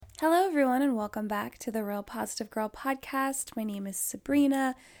Hello, everyone, and welcome back to the Real Positive Girl podcast. My name is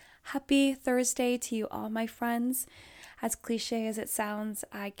Sabrina. Happy Thursday to you all, my friends. As cliche as it sounds,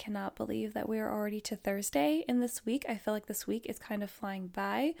 I cannot believe that we are already to Thursday in this week. I feel like this week is kind of flying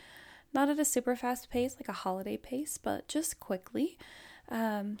by, not at a super fast pace, like a holiday pace, but just quickly.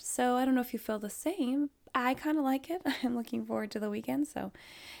 So I don't know if you feel the same. I kind of like it. I'm looking forward to the weekend,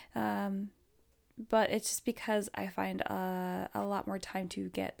 but it's just because I find a lot more time to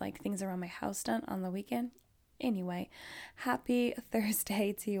get like things around my house done on the weekend. Anyway, happy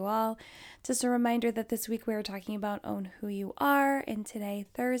Thursday to you all. Just a reminder that this week we are talking about Own Who You Are, and today,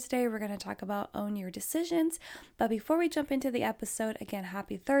 Thursday, we're going to talk about Own Your Decisions. But before we jump into the episode, again,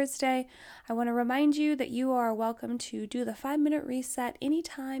 happy Thursday. I want to remind you that you are welcome to do the 5-minute reset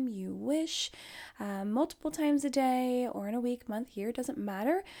anytime you wish, multiple times a day or in a week, month, year, doesn't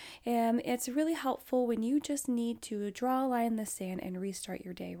matter. And it's really helpful when you just need to draw a line in the sand and restart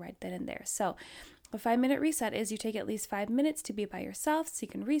your day right then and there. So a 5-minute reset is you take at least 5 minutes to be by yourself so you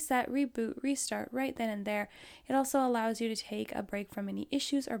can reset, reboot, restart right then and there. It also allows you to take a break from any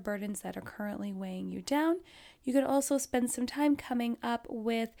issues or burdens that are currently weighing you down. You could also spend some time coming up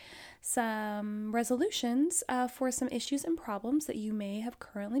with some resolutions for some issues and problems that you may have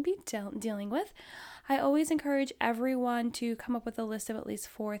currently been dealing with. I always encourage everyone to come up with a list of at least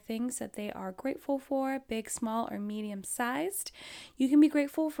 4 things that they are grateful for, big, small, or medium sized. You can be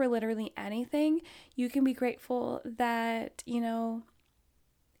grateful for literally anything. You can be grateful that,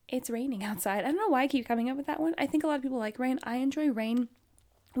 it's raining outside. I don't know why I keep coming up with that one. I think a lot of people like rain. I enjoy rain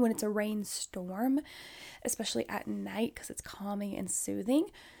when it's a rainstorm, especially at night because it's calming and soothing.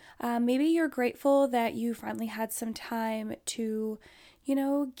 Maybe you're grateful that you finally had some time to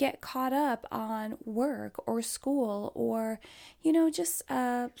get caught up on work or school or, just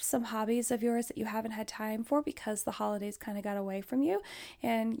some hobbies of yours that you haven't had time for because the holidays kind of got away from you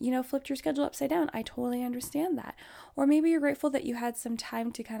and, flipped your schedule upside down. I totally understand that. Or maybe you're grateful that you had some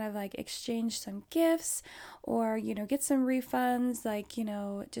time to kind of like exchange some gifts or, get some refunds,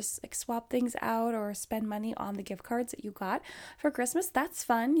 just like swap things out or spend money on the gift cards that you got for Christmas. That's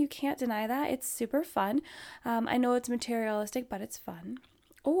fun. You can't deny that. It's super fun. I know it's materialistic, but it's fun.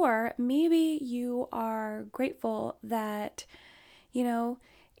 Or maybe you are grateful that,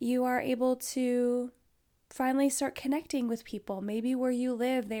 you are able to finally start connecting with people. Maybe where you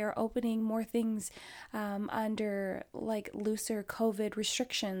live, they are opening more things under like looser COVID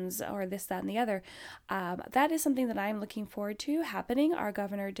restrictions or this, that, and the other. That is something that I'm looking forward to happening. Our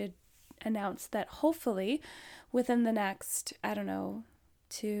governor did announce that hopefully within the next, 2-4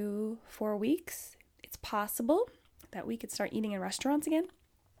 weeks, it's possible that we could start eating in restaurants again.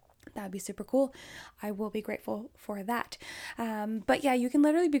 That would be super cool. I will be grateful for that. But yeah, you can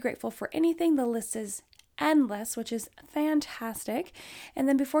literally be grateful for anything. The list is endless, which is fantastic. And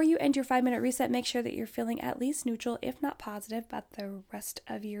then before you end your 5-minute reset, make sure that you're feeling at least neutral, if not positive, about the rest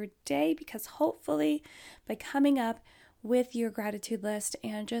of your day, because hopefully by coming up with your gratitude list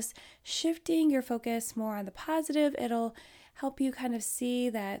and just shifting your focus more on the positive, it'll help you kind of see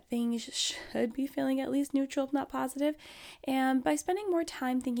that things should be feeling at least neutral, if not positive. And by spending more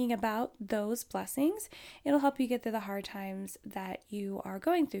time thinking about those blessings, it'll help you get through the hard times that you are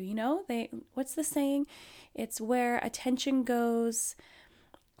going through. What's the saying? It's where attention goes,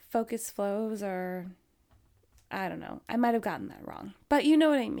 focus flows, or I don't know. I might have gotten that wrong, but you know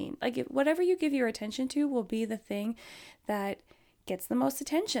what I mean. Like whatever you give your attention to will be the thing that gets the most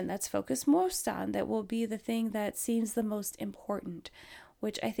attention, that's focused most on, that will be the thing that seems the most important,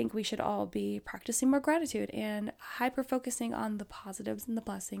 which I think we should all be practicing more gratitude and hyper focusing on the positives and the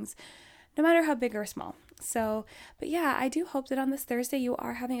blessings, no matter how big or small. So, but yeah, I do hope that on this Thursday you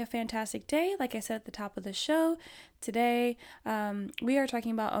are having a fantastic day. Like I said at the top of the show, today we are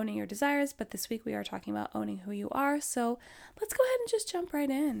talking about owning your desires, but this week we are talking about owning who you are. So let's go ahead and just jump right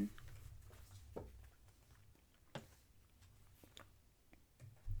in.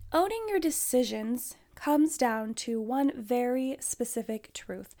 Owning your decisions comes down to one very specific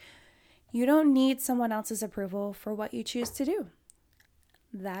truth. You don't need someone else's approval for what you choose to do.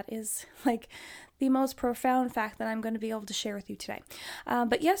 That is like the most profound fact that I'm going to be able to share with you today.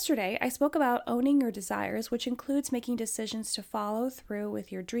 But yesterday, I spoke about owning your desires, which includes making decisions to follow through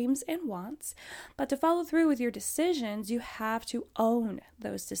with your dreams and wants. But to follow through with your decisions, you have to own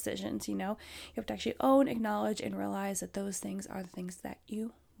those decisions, You have to actually own, acknowledge, and realize that those things are the things that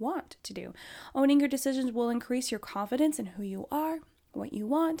you want to do. Owning your decisions will increase your confidence in who you are, what you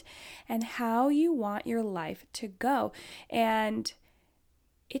want, and how you want your life to go. And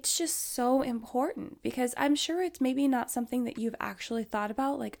it's just so important, because I'm sure it's maybe not something that you've actually thought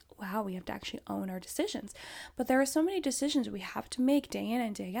about, like, wow, we have to actually own our decisions. But there are so many decisions we have to make day in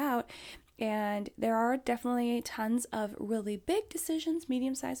and day out. And there are definitely tons of really big decisions,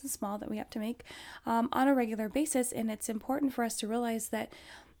 medium sized and small, that we have to make on a regular basis. And it's important for us to realize that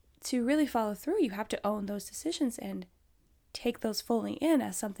to really follow through, you have to own those decisions and take those fully in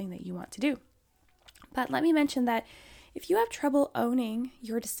as something that you want to do. But let me mention that if you have trouble owning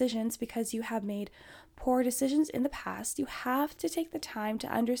your decisions because you have made poor decisions in the past, you have to take the time to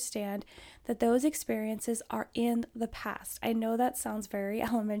understand that those experiences are in the past. I know that sounds very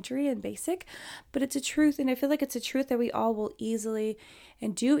elementary and basic, but it's a truth, and I feel like it's a truth that we all will easily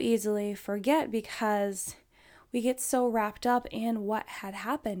and do easily forget, because we get so wrapped up in what had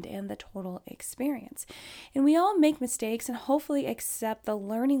happened and the total experience. And we all make mistakes and hopefully accept the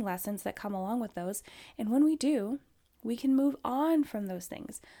learning lessons that come along with those. And when we do, we can move on from those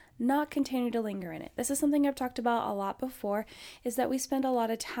things, not continue to linger in it. This is something I've talked about a lot before, is that we spend a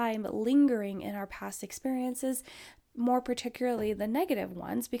lot of time lingering in our past experiences, more particularly the negative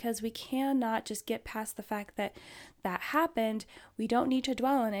ones, because we cannot just get past the fact that that happened. We don't need to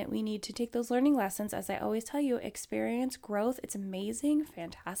dwell on it. We need to take those learning lessons. As I always tell you, experience growth. It's amazing,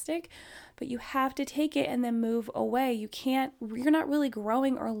 fantastic, but you have to take it and then move away. You're not really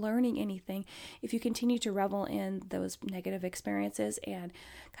growing or learning anything if you continue to revel in those negative experiences and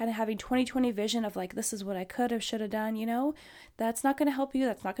kind of having 20/20 vision of like, this is what I could have, should have done, that's not going to help you.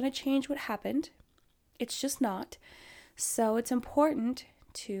 That's not going to change what happened. It's just not. So it's important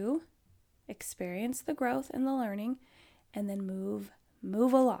to experience the growth and the learning and then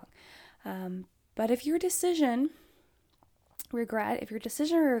move along. But if your decision or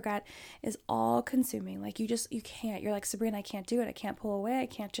regret is all consuming, like you can't, you're like, Sabrina, I can't do it. I can't pull away. I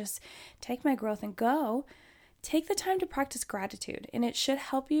can't just take my growth and go. Take the time to practice gratitude, and it should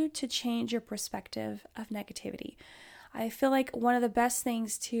help you to change your perspective of negativity. I feel like one of the best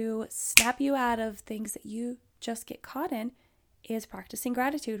things to snap you out of things that you just get caught in is practicing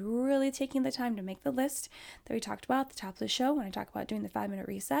gratitude, really taking the time to make the list that we talked about at the top of the show when I talk about doing the 5-minute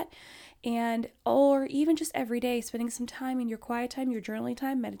reset, or even just every day spending some time in your quiet time, your journaling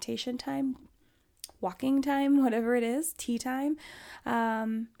time, meditation time, walking time, whatever it is, tea time,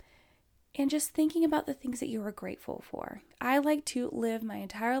 and just thinking about the things that you are grateful for. I like to live my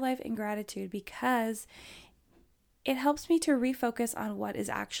entire life in gratitude because it helps me to refocus on what is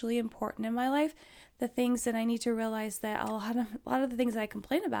actually important in my life, the things that I need to realize that a lot of the things that I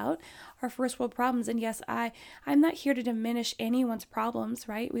complain about are first world problems. And yes, I'm not here to diminish anyone's problems,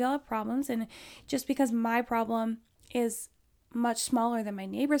 right? We all have problems, and just because my problem is much smaller than my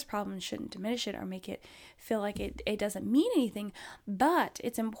neighbor's problem shouldn't diminish it or make it feel like it doesn't mean anything. But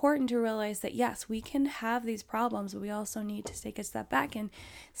it's important to realize that yes, we can have these problems, but we also need to take a step back and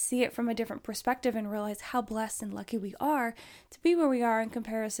see it from a different perspective and realize how blessed and lucky we are to be where we are in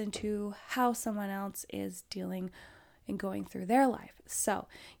comparison to how someone else is dealing and going through their life. So,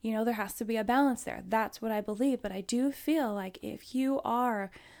 there has to be a balance there. That's what I believe. But I do feel like if you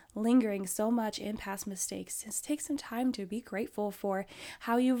are lingering so much in past mistakes, just take some time to be grateful for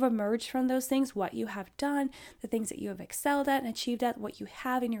how you've emerged from those things, what you have done, the things that you have excelled at and achieved at, what you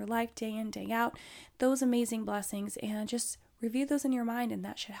have in your life day in, day out, those amazing blessings, and just review those in your mind. And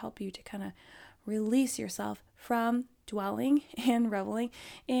that should help you to kind of release yourself from dwelling and reveling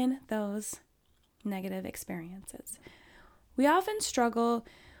in those negative experiences. We often struggle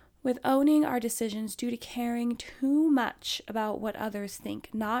with owning our decisions due to caring too much about what others think,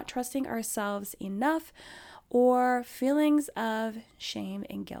 not trusting ourselves enough, or feelings of shame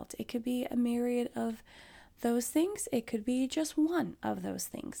and guilt. It could be a myriad of those things. It could be just one of those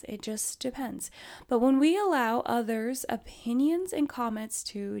things. It just depends. But when we allow others' opinions and comments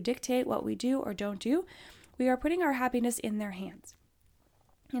to dictate what we do or don't do, we are putting our happiness in their hands.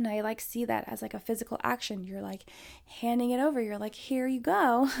 And I see that as a physical action. You're handing it over. You're here you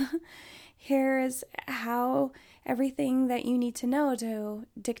go. Here is how everything that you need to know to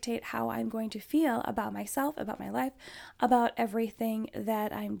dictate how I'm going to feel about myself, about my life, about everything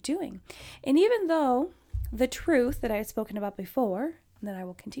that I'm doing. And even though the truth that I've spoken about before, and that I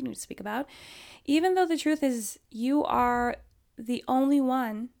will continue to speak about, even though the truth is you are the only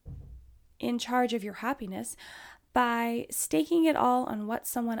one in charge of your happiness, by staking it all on what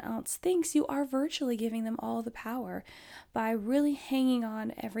someone else thinks, you are virtually giving them all the power by really hanging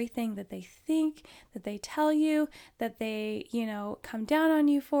on everything that they think, that they tell you, that they, come down on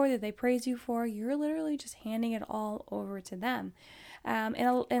you for, that they praise you for. You're literally just handing it all over to them. And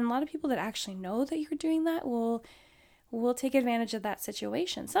a lot of people that actually know that you're doing that will take advantage of that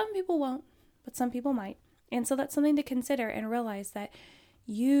situation. Some people won't, but some people might. And so that's something to consider and realize that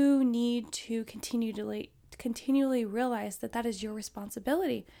you need to continually realize that that is your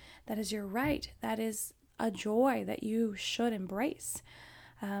responsibility. That is your right. That is a joy that you should embrace.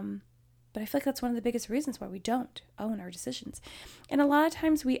 But I feel like that's one of the biggest reasons why we don't own our decisions. And a lot of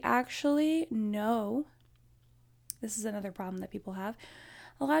times we actually know, this is another problem that people have,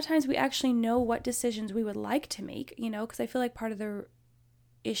 a lot of times we actually know what decisions we would like to make, because I feel like part of the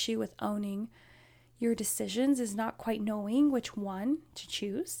issue with owning your decisions is not quite knowing which one to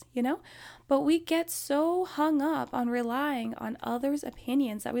choose, but we get so hung up on relying on others'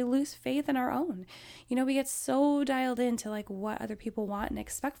 opinions that we lose faith in our own. We get so dialed into like what other people want and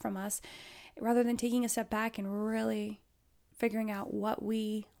expect from us rather than taking a step back and really figuring out what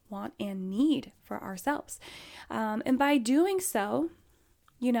we want and need for ourselves. And by doing so,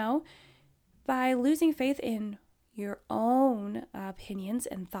 by losing faith in your own opinions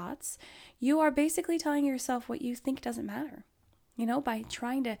and thoughts, you are basically telling yourself what you think doesn't matter. By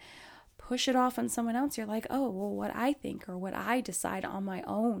trying to push it off on someone else, you're like, oh, well, what I think or what I decide on my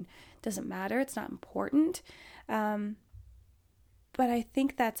own doesn't matter. It's not important. But I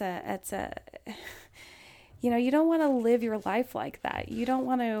think that's you don't want to live your life like that. You don't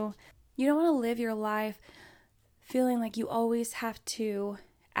want to live your life feeling like you always have to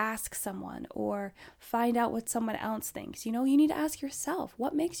ask someone or find out what someone else thinks. You need to ask yourself,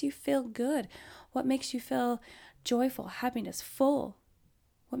 what makes you feel good? What makes you feel joyful, happiness, full?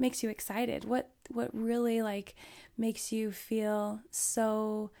 What makes you excited? What really makes you feel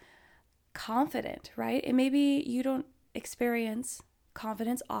so confident, right? And maybe you don't experience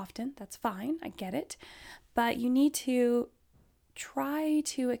confidence often. That's fine. I get it. But you need to try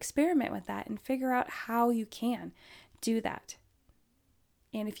to experiment with that and figure out how you can do that.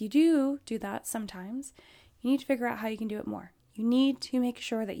 And if you do that sometimes, you need to figure out how you can do it more. You need to make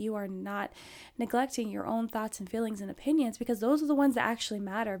sure that you are not neglecting your own thoughts and feelings and opinions, because those are the ones that actually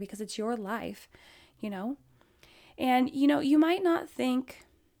matter, because it's your life, And, you might not think,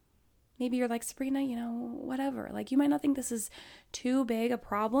 maybe you're like, Sabrina, whatever. You might not think this is too big a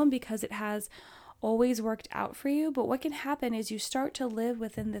problem because it has always worked out for you. But what can happen is you start to live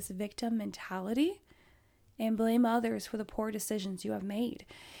within this victim mentality and blame others for the poor decisions you have made.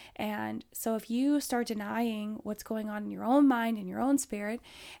 And so if you start denying what's going on in your own mind and your own spirit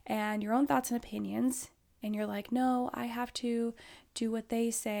and your own thoughts and opinions, and you're like, no, I have to do what they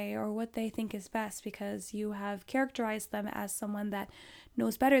say or what they think is best because you have characterized them as someone that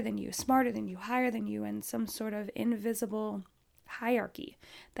knows better than you, smarter than you, higher than you, in some sort of invisible hierarchy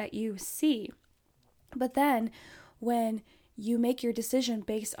that you see. But then when you make your decision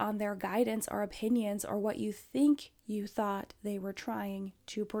based on their guidance or opinions or what you think you thought they were trying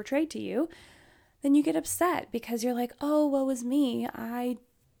to portray to you, then you get upset because you're like, oh, woe is me.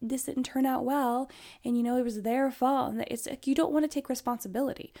 This didn't turn out well. And it was their fault. And it's like, you don't want to take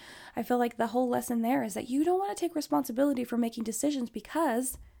responsibility. I feel like the whole lesson there is that you don't want to take responsibility for making decisions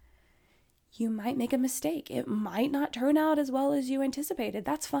because you might make a mistake. It might not turn out as well as you anticipated.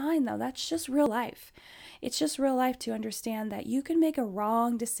 That's fine though. That's just real life. It's just real life to understand that you can make a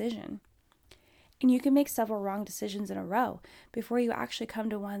wrong decision, and you can make several wrong decisions in a row before you actually come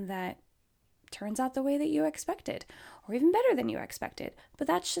to one that turns out the way that you expected, or even better than you expected. But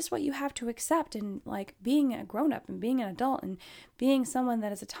that's just what you have to accept. And being a grown-up and being an adult and being someone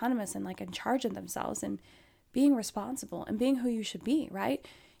that is autonomous and in charge of themselves and being responsible and being who you should be, right?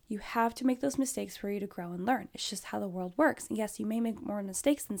 You have to make those mistakes for you to grow and learn. It's just how the world works. And yes, you may make more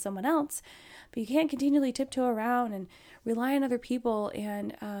mistakes than someone else, but you can't continually tiptoe around and rely on other people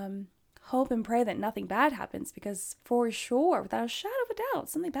and hope and pray that nothing bad happens, because for sure, without a shadow of a doubt,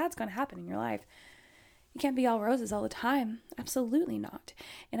 something bad's going to happen in your life. You can't be all roses all the time. Absolutely not.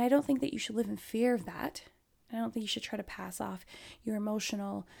 And I don't think that you should live in fear of that. I don't think you should try to pass off your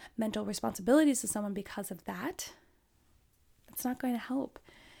emotional, mental responsibilities to someone because of that. That's not going to help.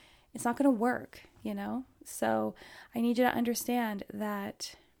 It's not going to work, So I need you to understand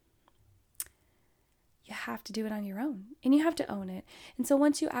that you have to do it on your own, and you have to own it. And so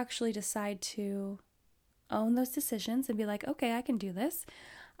once you actually decide to own those decisions and be like, okay, I can do this,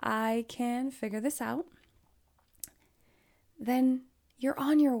 I can figure this out, then you're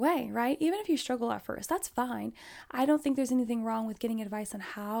on your way, right? Even if you struggle at first, that's fine. I don't think there's anything wrong with getting advice on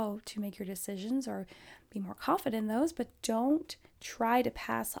how to make your decisions or be more confident in those, but don't try to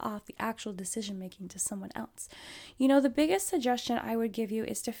pass off the actual decision making to someone else. The biggest suggestion I would give you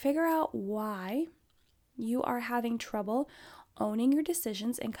is to figure out why you are having trouble owning your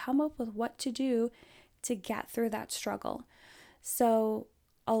decisions and come up with what to do to get through that struggle. So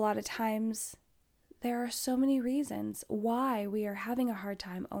a lot of times there are so many reasons why we are having a hard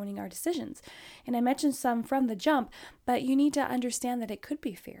time owning our decisions. And I mentioned some from the jump, but you need to understand that it could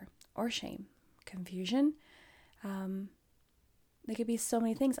be fear or shame, confusion. There could be so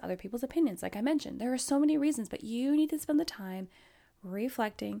many things, other people's opinions, like I mentioned. There are so many reasons, but you need to spend the time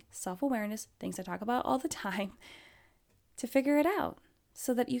reflecting, self-awareness, things I talk about all the time, to figure it out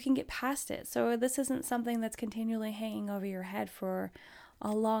so that you can get past it. So this isn't something that's continually hanging over your head for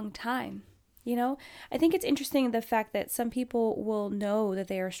a long time. I think it's interesting the fact that some people will know that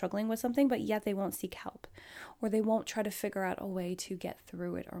they are struggling with something, but yet they won't seek help, or they won't try to figure out a way to get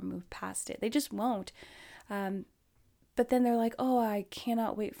through it or move past it. They just won't. But then they're like, oh, I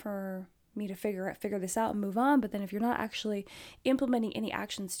cannot wait for me to figure this out and move on. But then if you're not actually implementing any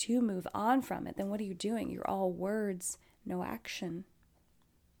actions to move on from it, then what are you doing? You're all words, no action.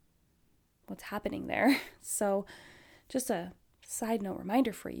 What's happening there? So just a side note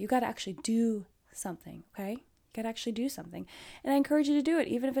reminder for you, you got to actually do something, okay? You got to actually do something. And I encourage you to do it,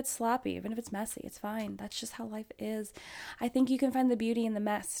 even if it's sloppy, even if it's messy, it's fine. That's just how life is. I think you can find the beauty in the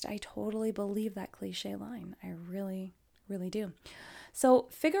mess. I totally believe that cliche line. I really, really do. So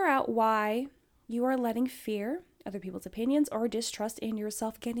figure out why you are letting fear, other people's opinions, or distrust in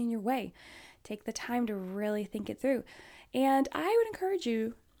yourself get in your way. Take the time to really think it through. And I would encourage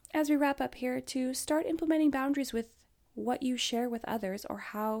you, as we wrap up here, to start implementing boundaries with what you share with others or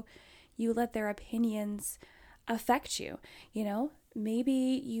how you let their opinions affect you. Maybe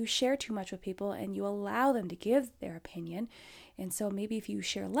you share too much with people and you allow them to give their opinion. And so maybe if you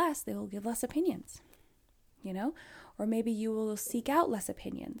share less, they will give less opinions, or maybe you will seek out less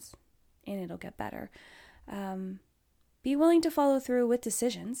opinions and it'll get better. Be willing to follow through with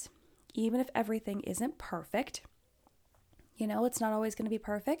decisions, even if everything isn't perfect. It's not always going to be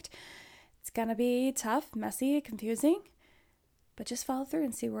perfect. It's going to be tough, messy, confusing, but just follow through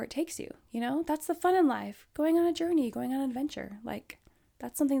and see where it takes you. That's the fun in life, going on a journey, going on an adventure.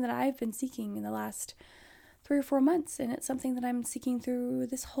 That's something that I've been seeking in the last 3 or 4 months. And it's something that I'm seeking through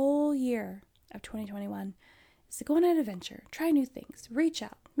this whole year of 2021 is to go on an adventure, try new things, reach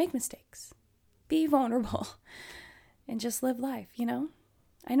out, make mistakes, be vulnerable, and just live life,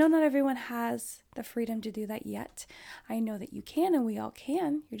 I know not everyone has the freedom to do that yet. I know that you can, and we all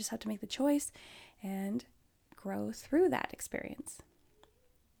can. You just have to make the choice and grow through that experience.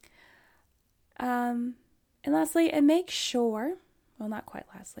 And lastly, and make sure, well, not quite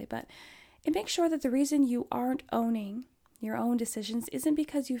lastly, but and make sure that the reason you aren't owning your own decisions isn't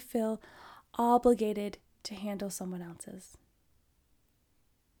because you feel obligated to handle someone else's.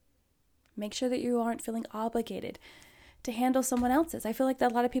 Make sure that you aren't feeling obligated to handle someone else's. I feel like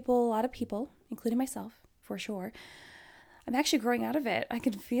that a lot of people, including myself, for sure, I'm actually growing out of it. I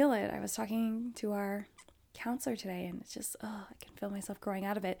can feel it. I was talking to our counselor today, and it's just, I can feel myself growing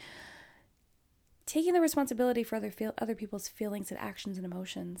out of it. Taking the responsibility for other people's feelings and actions and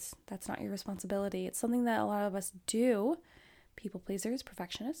emotions, that's not your responsibility. It's something that a lot of us do. People pleasers,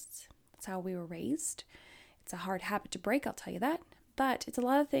 perfectionists. That's how we were raised. It's a hard habit to break, I'll tell you that. But it's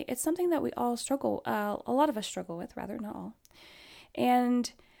it's something that we all struggle, a lot of us struggle with, rather, not all.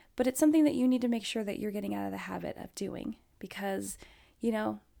 But it's something that you need to make sure that you're getting out of the habit of doing, because,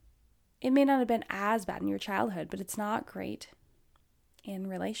 it may not have been as bad in your childhood, but it's not great in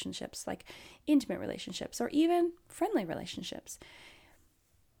relationships, like intimate relationships or even friendly relationships.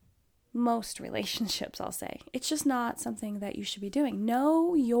 Most relationships, I'll say. It's just not something that you should be doing.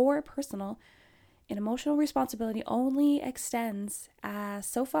 No, your personal and emotional responsibility only extends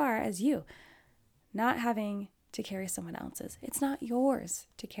so far as you, not having to carry someone else's. It's not yours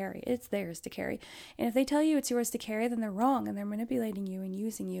to carry. It's theirs to carry. And if they tell you it's yours to carry, then they're wrong and they're manipulating you and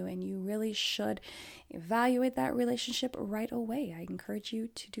using you, and you really should evaluate that relationship right away. I encourage you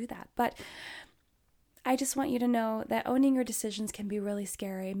to do that. But I just want you to know that owning your decisions can be really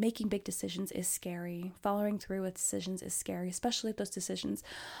scary. Making big decisions is scary. Following through with decisions is scary, especially if those decisions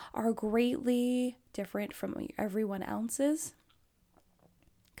are greatly different from everyone else's,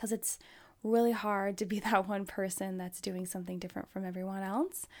 because it's really hard to be that one person that's doing something different from everyone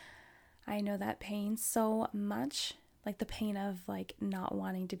else. I know that pain so much, like the pain of not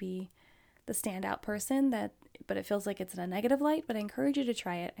wanting to be the standout person, but it feels like it's in a negative light. But I encourage you to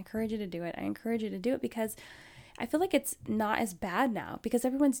try it. I encourage you to do it. I encourage you to do it because I feel like it's not as bad now, because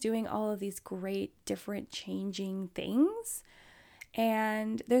everyone's doing all of these great, different, changing things.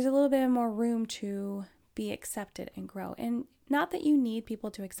 And there's a little bit more room to be accepted and grow. And not that you need people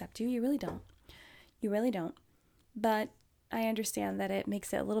to accept you. You really don't. You really don't. But I understand that it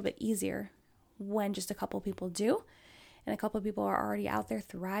makes it a little bit easier when just a couple people do. And a couple of people are already out there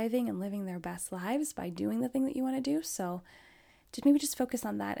thriving and living their best lives by doing the thing that you want to do. So maybe just focus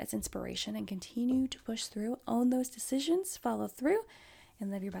on that as inspiration and continue to push through, own those decisions, follow through, and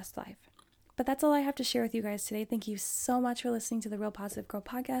live your best life. But that's all I have to share with you guys today. Thank you so much for listening to the Real Positive Girl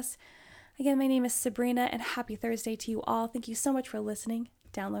podcast. Again, my name is Sabrina, and happy Thursday to you all. Thank you so much for listening,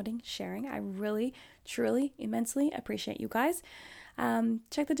 downloading, sharing. I really, truly, immensely appreciate you guys.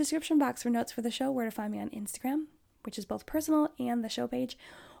 Check the description box for notes for the show, where to find me on Instagram, which is both personal and the show page,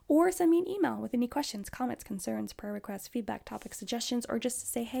 or send me an email with any questions, comments, concerns, prayer requests, feedback, topic suggestions, or just to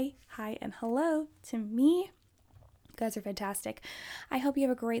say hey, hi, and hello to me. You guys are fantastic. I hope you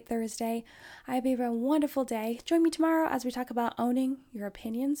have a great Thursday. I hope you have a wonderful day. Join me tomorrow as we talk about owning your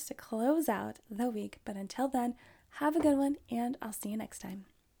opinions to close out the week. But until then, have a good one, and I'll see you next time.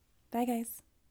 Bye, guys.